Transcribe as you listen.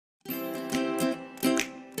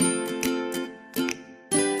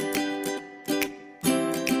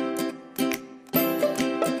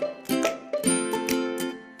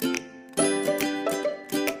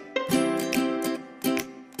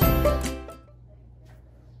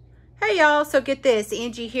Hi y'all, so get this,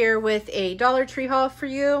 Angie here with a Dollar Tree haul for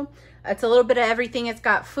you. It's a little bit of everything. It's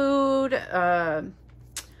got food,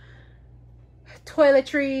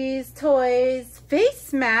 toiletries, toys,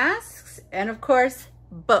 face masks, and of course,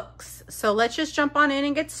 books. So let's just jump on in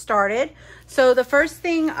and get started. So the first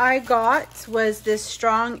thing I got was this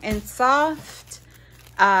strong and soft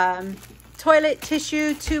toilet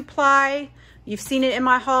tissue 2-ply. You've seen it in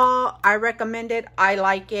my haul. I recommend it. I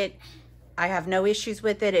like it. I have no issues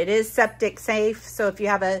with it. It is septic safe. So if you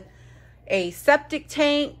have a septic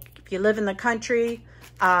tank, if you live in the country,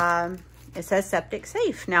 it says septic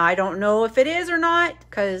safe. Now, I don't know if it is or not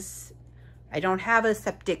because I don't have a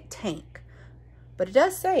septic tank, but it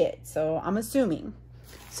does say it. So I'm assuming.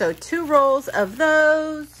 So 2 rolls of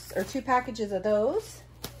those, or 2 packages of those.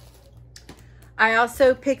 I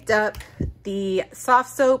also picked up the Soft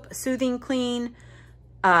Soap Soothing Clean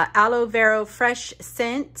Aloe Vera Fresh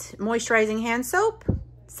Scent Moisturizing Hand Soap,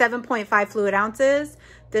 7.5 fluid ounces.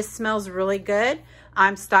 This smells really good.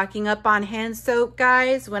 I'm stocking up on hand soap,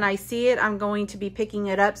 guys. When I see it, I'm going to be picking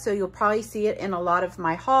it up, so you'll probably see it in a lot of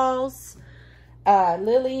my hauls.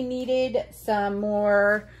 Lily needed some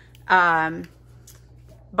more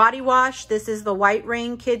body wash. This is the White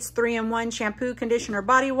Rain Kids 3-in-1 Shampoo, Conditioner,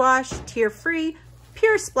 Body Wash, tear-free,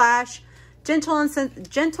 pure splash, gentle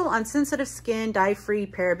on sensitive skin, dye-free,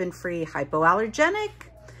 paraben-free, hypoallergenic,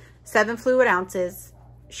 7 fluid ounces.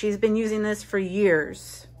 She's been using this for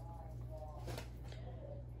years.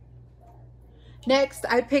 Next,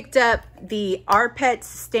 I picked up the Our Pets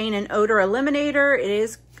Stain and Odor Eliminator. It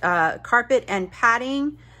is carpet and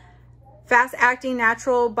padding. Fast-acting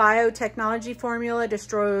natural biotechnology formula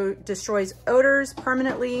destroys odors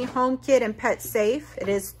permanently. Home kit and pet safe. It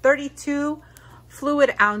is 32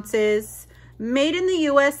 fluid ounces. Made in the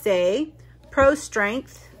USA. Pro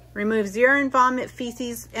strength. Removes urine, vomit,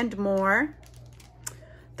 feces, and more.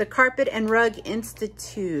 The Carpet and Rug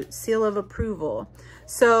Institute. Seal of approval.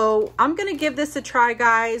 So I'm going to give this a try,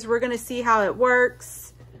 guys. We're going to see how it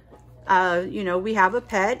works. You know, we have a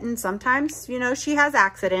pet and sometimes, you know, she has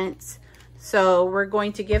accidents. So we're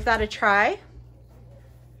going to give that a try.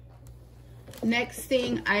 Next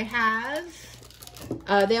thing I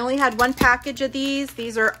have, they only had 1 package of these.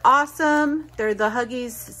 These are awesome. They're the Huggies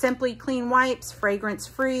Simply Clean Wipes,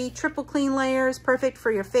 fragrance-free, triple clean layers, perfect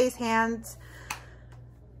for your face, hands,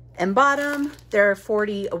 and bottom. There are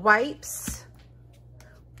 40 wipes.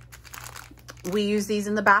 We use these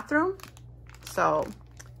in the bathroom. So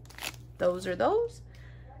those are those.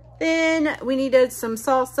 Then we needed some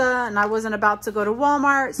salsa, and I wasn't about to go to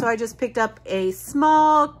Walmart, so I just picked up a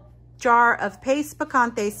small jar of Paste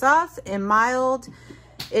Picante sauce in mild.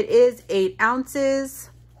 It is 8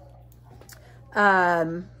 ounces. Is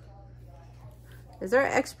there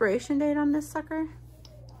an expiration date on this sucker?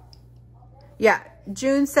 Yeah,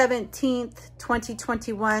 June 17th,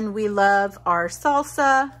 2021. We love our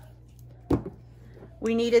salsa.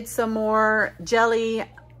 We needed some more jelly.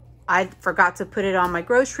 I forgot to put it on my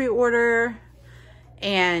grocery order,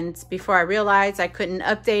 and before I realized I couldn't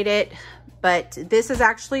update it, but this is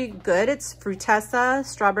actually good. It's Fruitessa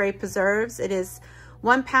Strawberry Preserves. It is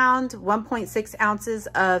 1 pound, 1.6 ounces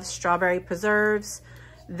of strawberry preserves.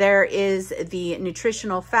 There is the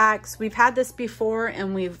nutritional facts. We've had this before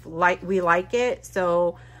and we like it,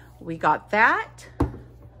 so we got that.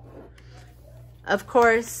 Of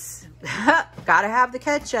course, gotta have the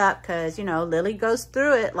ketchup because, you know, Lily goes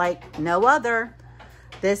through it like no other.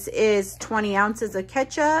 This is 20 ounces of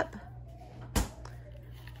ketchup.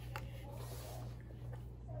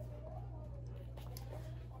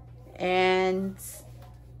 And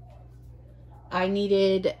I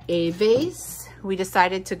needed a vase. We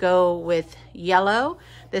decided to go with yellow.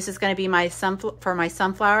 This is going to be for my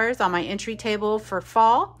sunflowers on my entry table for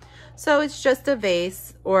fall. So it's just a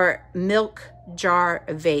vase or milk jar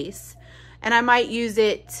vase. And I might use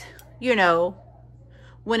it, you know,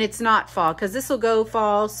 when it's not fall, because this will go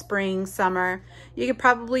fall, spring, summer. You could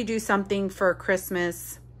probably do something for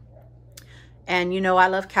Christmas. And you know, I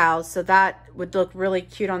love cows, so that would look really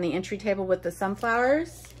cute on the entry table with the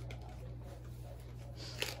sunflowers.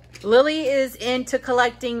 Lily is into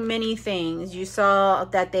collecting mini things. You saw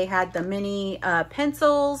that they had the mini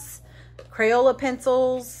pencils, Crayola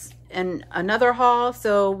pencils, and another haul.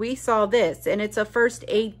 So we saw this, and it's a first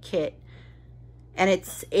aid kit. And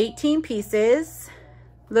it's 18 pieces.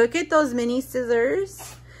 Look at those mini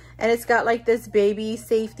scissors. And it's got like this baby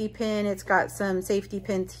safety pin. It's got some safety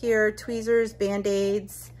pins here, tweezers,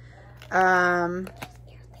 Band-Aids.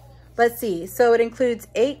 Let's see. So it includes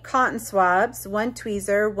 8 cotton swabs, 1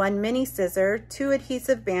 tweezer, 1 mini scissor, 2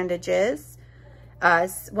 adhesive bandages,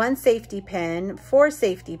 1 safety pin, 4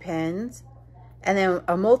 safety pins, and then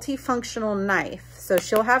a multifunctional knife. So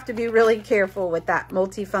she'll have to be really careful with that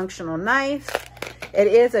multifunctional knife. It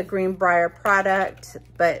is a Greenbrier product,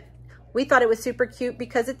 but we thought it was super cute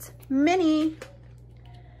because it's mini.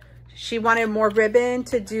 She wanted more ribbon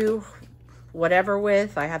to do whatever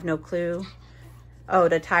with. I have no clue. Oh,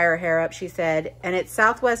 to tie her hair up, she said. And it's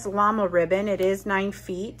Southwest Llama ribbon. It is 9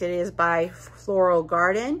 feet. It is by Floral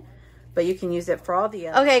Garden, but you can use it for all the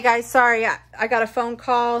other. Okay, guys, sorry. I got a phone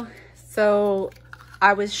call. So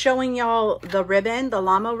I was showing y'all the ribbon, the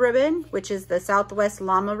llama ribbon, which is the Southwest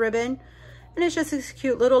Llama ribbon. And it's just this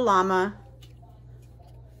cute little llama.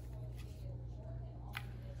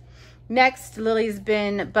 Next, Lily's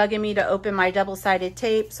been bugging me to open my double-sided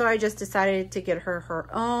tape, so I just decided to get her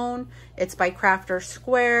own. It's by Crafter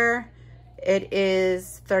Square. It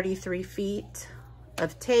is 33 feet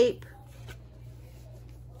of tape.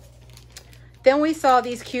 Then we saw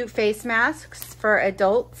these cute face masks for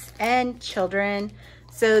adults and children.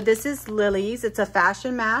 So this is Lily's. It's a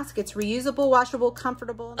fashion mask. It's reusable, washable,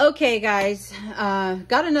 comfortable. Okay, guys,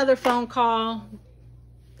 got another phone call.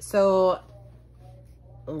 So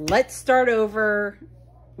let's start over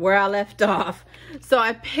where I left off. So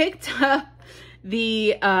I picked up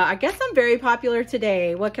the, I guess I'm very popular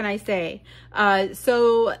today. What can I say?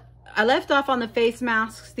 So I left off on the face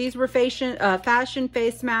masks. These were fashion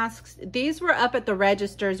face masks. These were up at the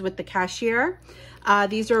registers with the cashier.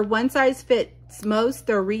 These are one size fits most.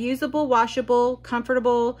 They're reusable, washable,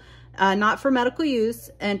 comfortable, not for medical use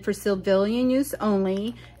and for civilian use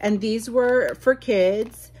only. And these were for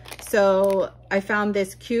kids. So I found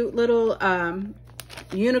this cute little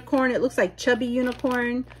unicorn. It looks like chubby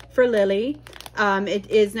unicorn for Lily. It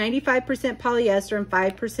is 95% polyester and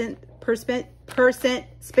 5%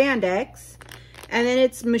 spandex. And then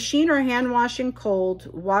it's machine or hand wash in cold.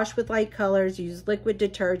 Wash with light colors. Use liquid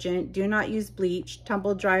detergent. Do not use bleach.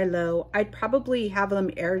 Tumble dry low. I'd probably have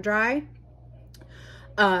them air dry.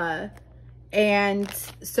 And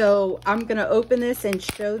so I'm going to open this and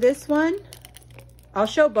show this one. I'll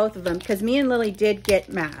show both of them because me and Lily did get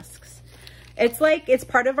masks. It's like it's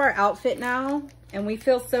part of our outfit now, and we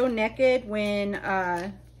feel so naked when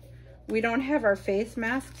we don't have our face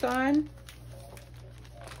masks on.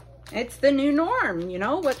 It's the new norm, you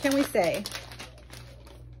know? What can we say?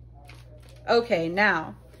 Okay,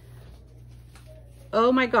 now.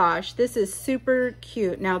 Oh my gosh, this is super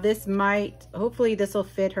cute. Now this might, hopefully this will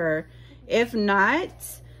fit her. If not,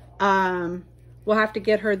 we'll have to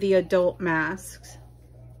get her the adult masks.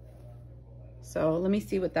 So let me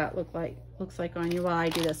see what that looks like on you while I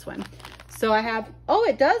do this one. So I have, oh,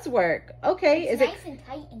 it does work. Okay, it's nice and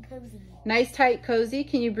tight and cozy. Nice, tight, cozy.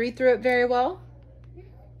 Can you breathe through it very well?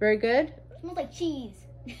 Very good. It smells like cheese.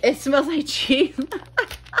 It smells like cheese.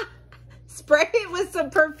 Spray it with some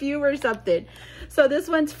perfume or something. So this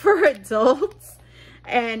one's for adults.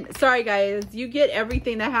 And sorry guys, you get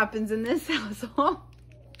everything that happens in this household.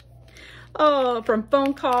 Oh, from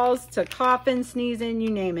phone calls to coughing, sneezing, you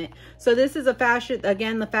name it. So this is a fashion,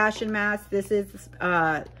 again, the fashion mask. This is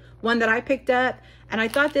one that I picked up. And I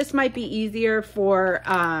thought this might be easier for,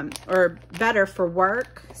 or better for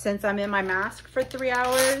work since I'm in my mask for 3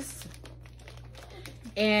 hours.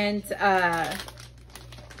 And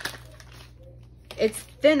it's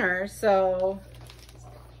thinner, so,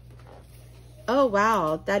 oh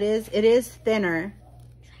wow, it is thinner.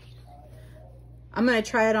 I'm going to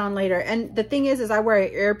try it on later. And the thing is I wear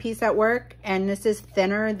an earpiece at work, and this is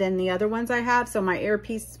thinner than the other ones I have, so my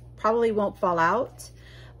earpiece probably won't fall out.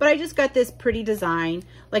 But I just got this pretty design.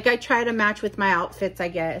 Like, I try to match with my outfits, I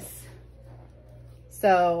guess.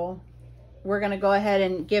 So we're going to go ahead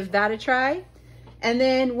and give that a try. And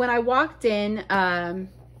then when I walked in, I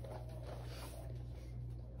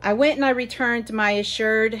went and I returned my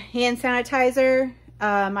Assured hand sanitizer.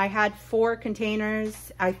 I had 4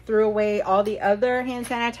 containers. I threw away all the other hand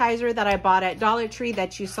sanitizer that I bought at Dollar Tree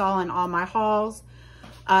that you saw in all my hauls.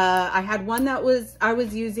 I had one that I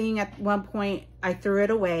was using at one point. I threw it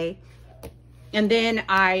away. And then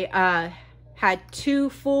I had 2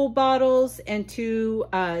 full bottles and 2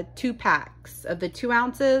 packs of the 2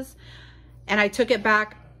 ounces. And I took it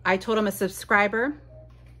back. I told him a subscriber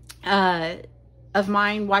of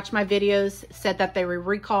mine watched my videos, said that they were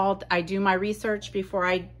recalled. I do my research before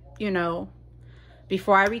I,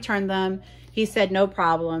 before I return them. He said no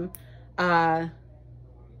problem. So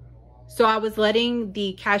I was letting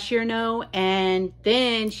the cashier know, and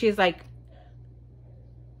then she's like,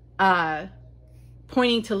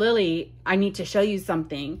 pointing to Lily, I need to show you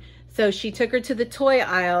something. So she took her to the toy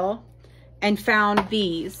aisle and found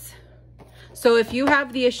these. So if you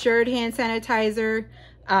have the Assured hand sanitizer,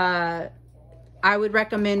 I would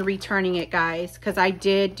recommend returning it, guys, because I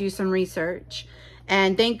did do some research.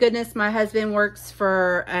 And thank goodness my husband works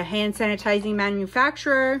for a hand sanitizing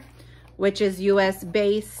manufacturer, which is US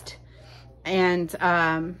based. And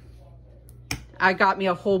I got me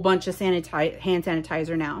a whole bunch of hand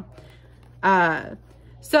sanitizer now.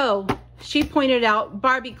 So she pointed out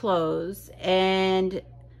Barbie clothes, and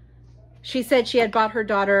she said she had bought her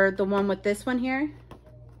daughter the one with this one here.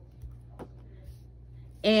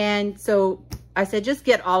 And so I said, just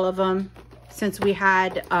get all of them, since we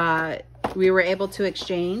had, we were able to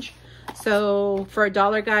exchange. So for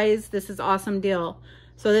 $1, guys, this is awesome deal.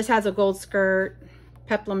 So this has a gold skirt,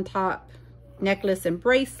 peplum top, necklace and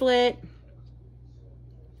bracelet.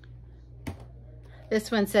 This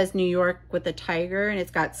one says New York with a tiger, and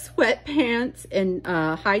it's got sweatpants and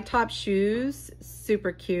high top shoes.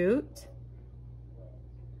 Super cute.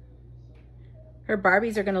 Her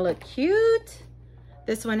Barbies are gonna look cute.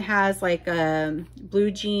 This one has like a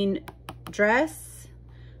blue jean dress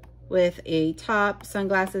with a top,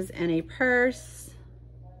 sunglasses, and a purse.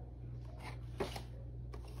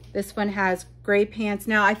 This one has gray pants.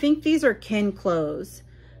 Now, I think these are kin clothes.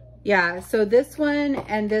 Yeah, so this one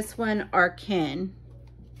and this one are kin.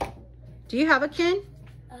 Do you have a kin?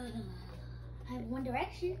 I have One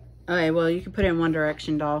Direction. Okay, well, you can put it in One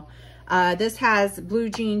Direction, doll. This has blue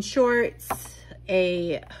jean shorts,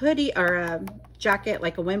 a hoodie or a jacket,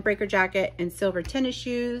 like a windbreaker jacket, and silver tennis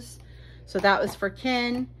shoes. So that was for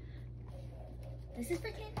kin. This is for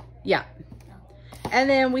kin? Yeah. And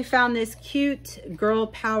then we found this cute girl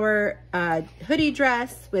power hoodie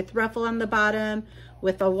dress with ruffle on the bottom,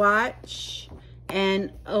 with a watch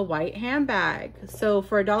and a white handbag. So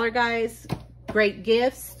for $1, guys, great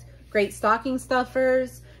gifts, great stocking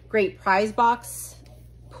stuffers, great prize box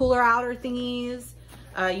puller outer thingies,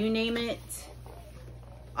 you name it.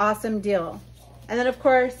 Awesome deal. And then, of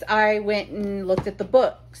course, I went and looked at the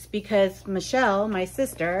books, because Michelle, my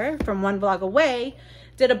sister from One Vlog Away,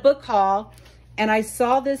 did a book haul, and I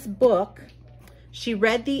saw this book. She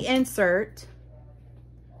read the insert,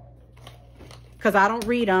 because I don't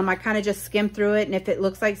read them. I kind of just skim through it, and if it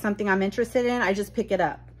looks like something I'm interested in, I just pick it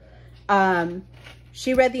up.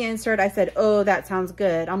 She read the insert. I said, oh, that sounds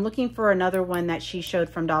good. I'm looking for another one that she showed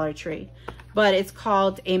from Dollar Tree, but it's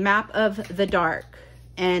called A Map of the Dark.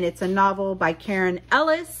 And it's a novel by Karen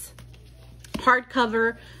Ellis,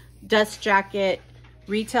 hardcover, dust jacket,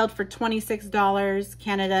 retailed for $26,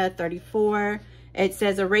 Canada $34. It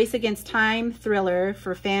says a race against time thriller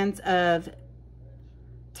for fans of,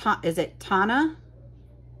 is it Tana?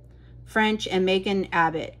 French and Megan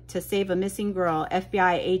Abbott. To save a missing girl,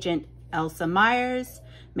 FBI agent Elsa Myers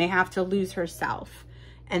may have to lose herself.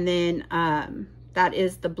 And then that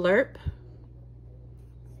is the blurb.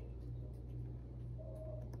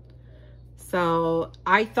 So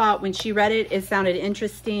I thought when she read it, it sounded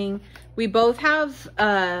interesting. We both have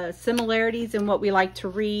similarities in what we like to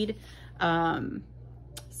read.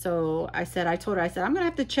 So I told her, I'm gonna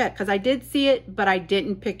have to check, because I did see it, but I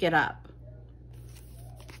didn't pick it up.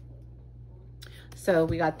 So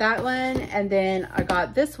we got that one, and then I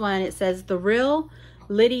got this one. It says The Real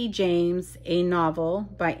Liddy James, a novel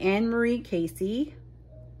by Anne Marie Casey.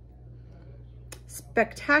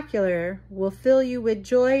 Spectacular, will fill you with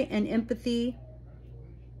joy and empathy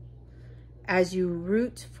as you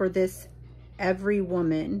root for this every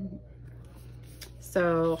woman.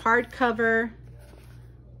 So hardcover,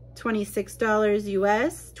 $26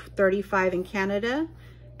 US, $35 in Canada.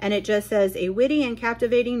 And it just says, a witty and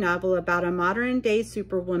captivating novel about a modern day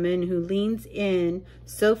superwoman who leans in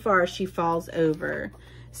so far she falls over.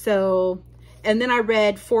 So, and then I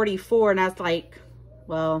read 44, and I was like,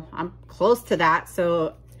 well, I'm close to that.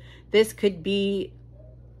 So this could be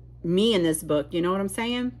me in this book. You know what I'm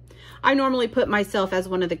saying? I normally put myself as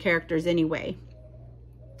one of the characters anyway.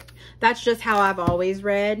 That's just how I've always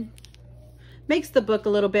read. Makes the book a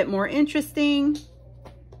little bit more interesting.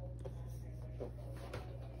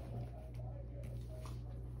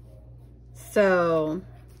 So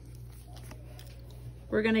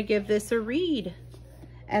we're going to give this a read.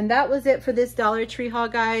 And that was it for this Dollar Tree haul,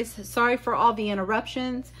 guys. Sorry for all the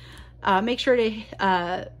interruptions. Make sure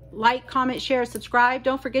to like, comment, share, subscribe.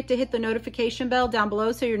 Don't forget to hit the notification bell down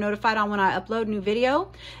below so you're notified on when I upload a new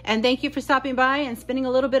video. And thank you for stopping by and spending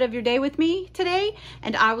a little bit of your day with me today.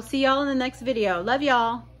 And I will see y'all in the next video. Love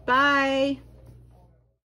y'all. Bye.